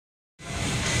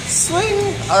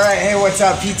Swing! Alright, hey, what's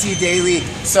up? PT Daily.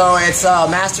 So it's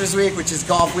Masters Week, which is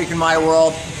golf week in my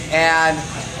world, and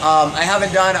I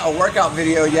haven't done a workout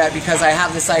video yet because I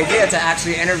have this idea to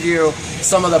actually interview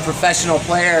some of the professional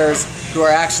players who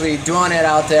are actually doing it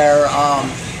out there,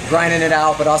 grinding it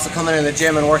out, but also coming into the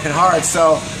gym and working hard.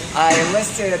 So I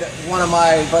enlisted one of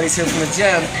my buddies here from the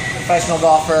gym, professional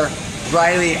golfer,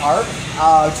 Riley Arp,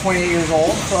 28 years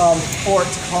old, from Fort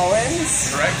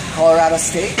Collins, correct, Colorado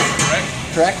State.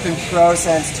 Correct. Been pro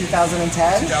since 2010?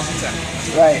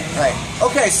 2010. Right.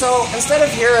 Okay, so instead of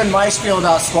hearing my spiel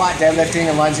about squat, deadlifting,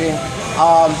 and lunging,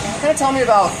 kind of tell me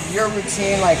about your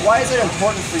routine. Like, why is it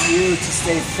important for you to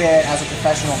stay fit as a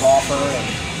professional golfer?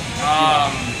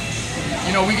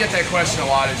 You know, we get that question a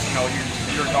lot. Is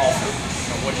you're a golfer.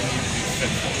 What do you need to be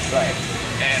fit for? Right.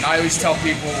 And I always tell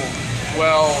people,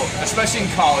 well, especially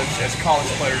in college, as college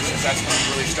players, because that's when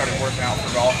we really started working out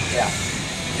for golf. Yeah.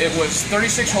 It was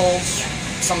 36 holes,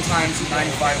 sometimes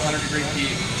 95, 100 degree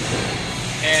heat.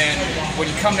 And when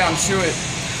you come down to it,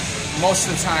 most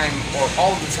of the time, or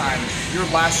all of the time, your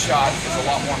last shot is a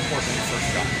lot more important than your first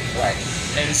shot. Right.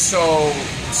 And so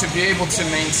to be able to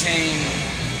maintain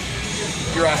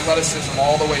your athleticism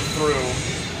all the way through,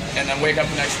 and then wake up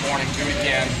the next morning, do it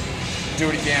again,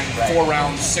 right. 4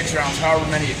 rounds, 6 rounds, however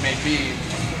many it may be,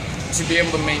 to be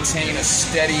able to maintain a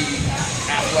steady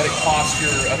athletic posture,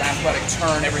 an athletic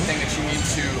turn, everything that you need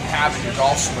to have in your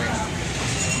golf swing,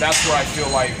 that's where I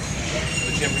feel like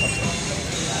the gym comes in.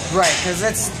 Right, because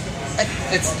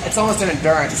it's almost an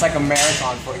endurance. It's like a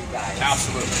marathon for you guys.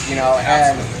 Absolutely.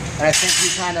 And I think you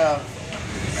kind of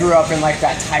grew up in like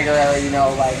that Tiger era,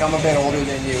 like I'm a bit older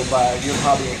than you, but you're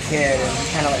probably a kid, and you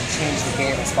kind of like changed the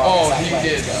game as far as he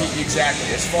did.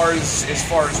 Exactly. As far as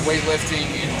weightlifting,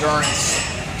 endurance,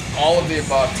 all of the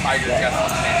above, Tiger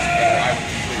definitely changed. I would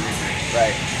completely agree.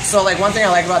 Right. So like one thing I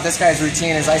like about this guy's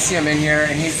routine is I see him in here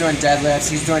and he's doing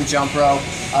deadlifts, he's doing jump rope,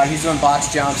 he's doing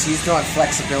box jumps, he's doing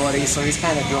flexibility, so he's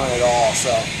kind of doing it all.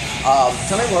 So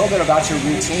tell me a little bit about your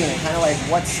routine and kind of like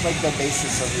what's like the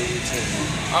basis of your routine?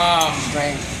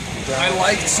 Strength.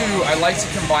 Endurance. I like to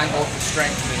combine both the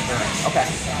strength and endurance. Okay.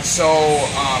 So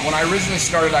when I originally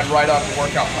started, I'd write up a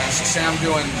workout plan. So say I'm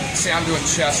doing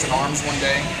chest and arms one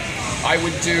day, I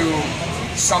would do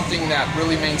something that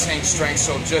really maintains strength.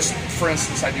 So just for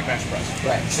instance, I do bench press.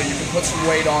 Right. So you can put some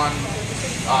weight on.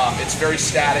 It's very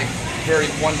static, very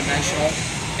one-dimensional,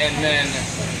 and then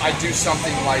I do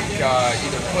something like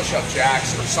either push-up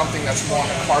jacks or something that's more on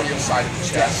the cardio side of the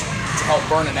chest to help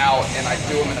burn it out, and I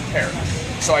do them in a pair.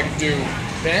 So I can do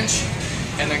bench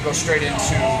and then go straight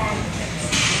into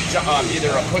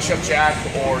either a push-up jack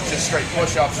or just straight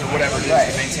push-ups or whatever it is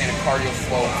to maintain a cardio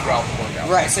flow throughout the workout.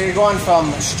 Right, so you're going from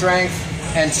strength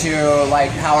into like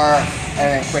power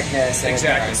and then quickness. And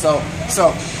exactly. So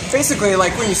basically,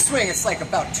 like when you swing, it's like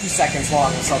about 2 seconds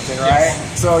long or something, right?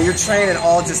 Yes. So you're training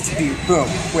all just to be boom,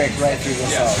 quick, right through the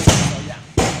zone. So yeah,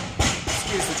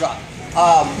 excuse the drop.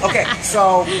 Okay,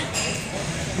 so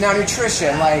now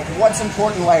nutrition, like what's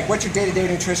important, like what's your day-to-day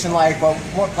nutrition like, but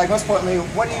like most importantly,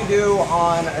 what do you do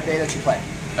on a day that you play?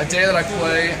 A day that I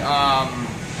play,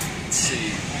 let's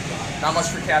see, not much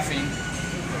for caffeine.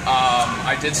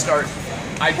 I did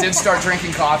start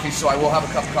drinking coffee, so I will have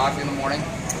a cup of coffee in the morning.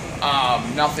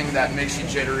 Nothing that makes you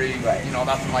jittery,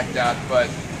 nothing like that, but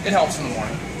it helps in the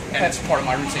morning, and it's part of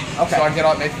my routine. Okay. So I get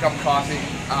out, make a cup of coffee.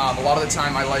 A lot of the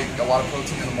time I like a lot of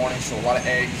protein in the morning, so a lot of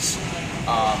eggs,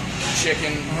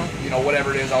 chicken,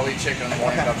 whatever it is, I'll eat chicken in the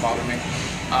morning, it doesn't bother me.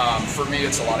 For me,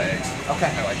 it's a lot of eggs.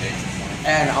 Okay. I like eggs in the morning.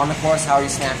 And on the course, how are you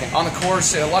snacking? On the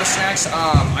course, a lot of snacks.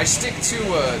 I stick to,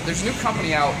 there's a new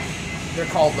company out, they're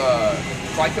called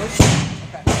Glycos.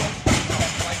 Okay.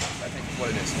 Glycos, I think is what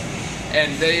it is.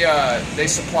 And they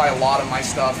supply a lot of my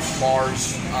stuff,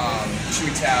 bars,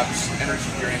 chewy tabs,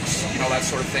 energy drinks, that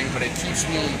sort of thing, but it keeps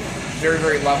me very,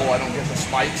 very level. I don't get the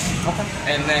spikes. Okay.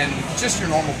 And then just your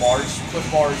normal bars, Cliff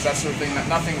bars, that sort of thing.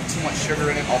 Nothing with too much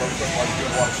sugar in it, although Cliff bars do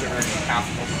have a lot of sugar in it, half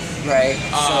of them. Right.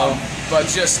 But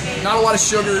just not a lot of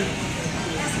sugar.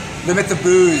 Limit the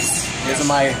booze. Those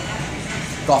are my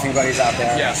golfing buddies out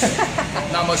there. Yes.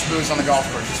 Not much booze on the golf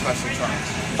course, especially tournaments.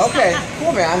 Okay,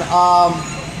 cool, man.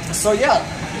 So yeah,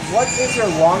 what is your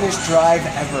longest drive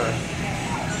ever?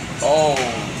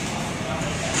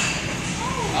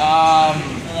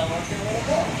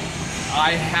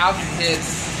 I have hit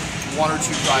 1 or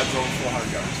 2 drives over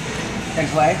 400 yards. In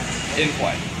play? In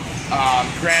play.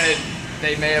 Granted,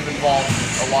 they may have involved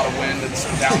a lot of wind and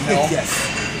some downhill. Yes.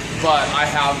 But I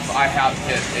have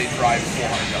hit a drive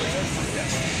 400 yards. Yes.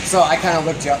 So I kind of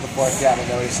looked you up before if you haven't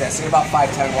noticed yet. So you're about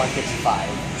 5'10", 155.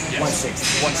 Yes.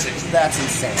 160. 160. That's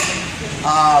insane.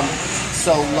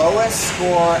 So lowest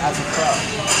score as a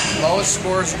pro? Lowest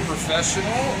score as a professional,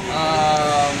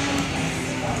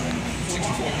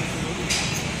 64.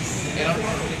 You know?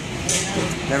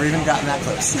 Never even gotten that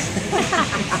close.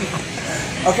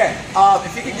 Okay,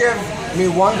 if you could give me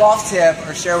one golf tip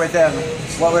or share with them,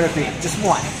 what would it be? Just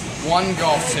one. One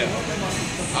golf tip.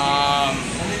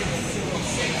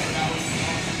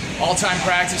 All time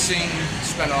practicing,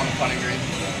 spend it on the putting green.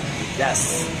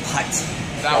 Yes, putt.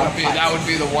 That would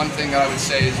be the one thing that I would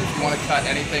say is if you want to cut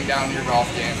anything down in your golf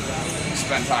game,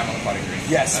 spend time on the putting green.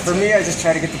 Yes, for me, I just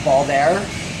try to get the ball there.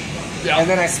 Yeah. And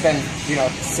then I spend,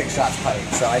 6 shots putting,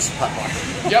 so I should putt more.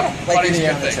 Yep, Like putting's a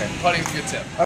any good amateur. thing. Putting's a good tip.